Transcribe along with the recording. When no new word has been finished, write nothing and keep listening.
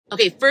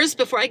Okay, first,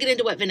 before I get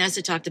into what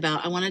Vanessa talked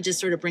about, I want to just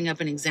sort of bring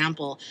up an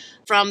example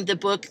from the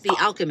book, The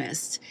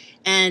Alchemist.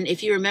 And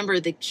if you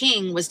remember, the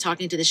king was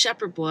talking to the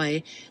shepherd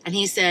boy, and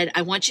he said,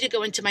 I want you to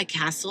go into my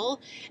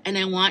castle, and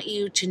I want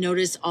you to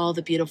notice all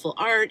the beautiful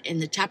art and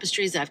the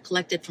tapestries that I've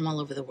collected from all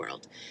over the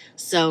world.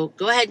 So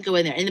go ahead and go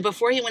in there. And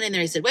before he went in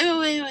there, he said,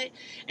 wait.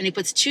 And he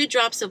puts 2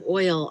 drops of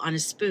oil on a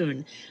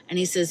spoon. And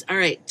he says, all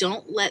right,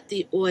 don't let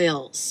the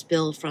oil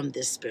spill from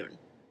this spoon.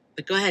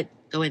 But go ahead,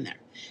 go in there.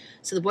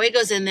 So the boy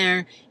goes in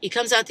there, he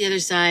comes out the other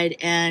side,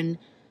 and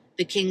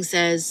the king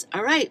says,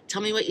 all right, tell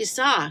me what you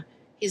saw.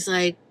 He's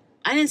like,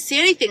 I didn't see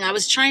anything. I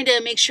was trying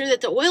to make sure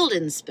that the oil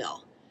didn't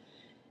spill.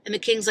 And the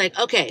king's like,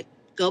 okay,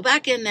 go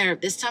back in there.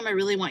 This time I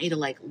really want you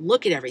to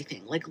look at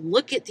everything.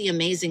 Look at the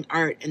amazing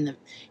art and the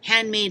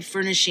handmade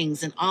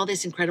furnishings and all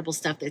this incredible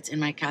stuff that's in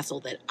my castle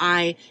that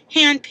I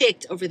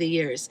handpicked over the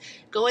years.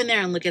 Go in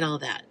there and look at all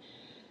that.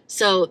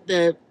 So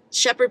the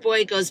shepherd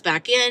boy goes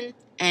back in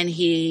and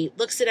he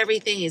looks at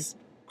everything. He's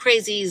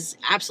crazy. He's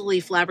absolutely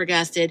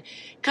flabbergasted.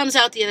 Comes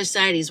out the other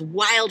side. He's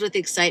wild with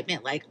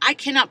excitement. I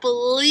cannot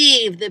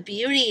believe the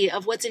beauty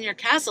of what's in your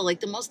castle.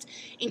 The most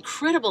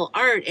incredible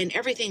art, and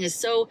everything is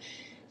so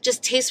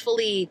just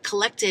tastefully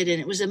collected,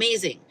 and it was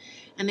amazing.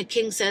 And the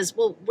king says,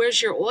 well,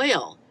 where's your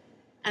oil?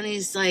 And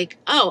he's like,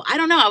 oh, I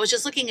don't know. I was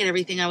just looking at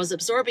everything. I was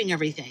absorbing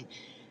everything.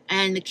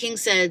 And the king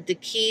said, the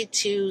key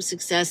to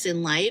success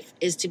in life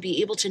is to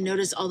be able to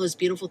notice all those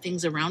beautiful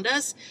things around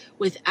us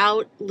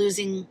without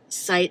losing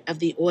sight of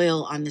the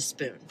oil on the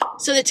spoon.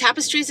 So the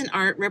tapestries and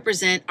art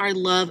represent our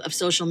love of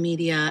social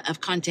media,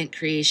 of content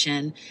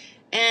creation,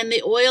 and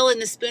the oil in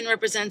the spoon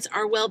represents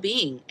our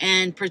well-being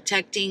and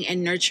protecting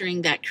and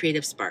nurturing that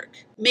creative spark.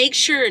 Make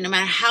sure, no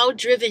matter how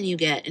driven you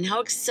get and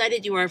how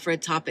excited you are for a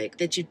topic,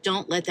 that you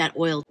don't let that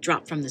oil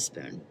drop from the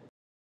spoon.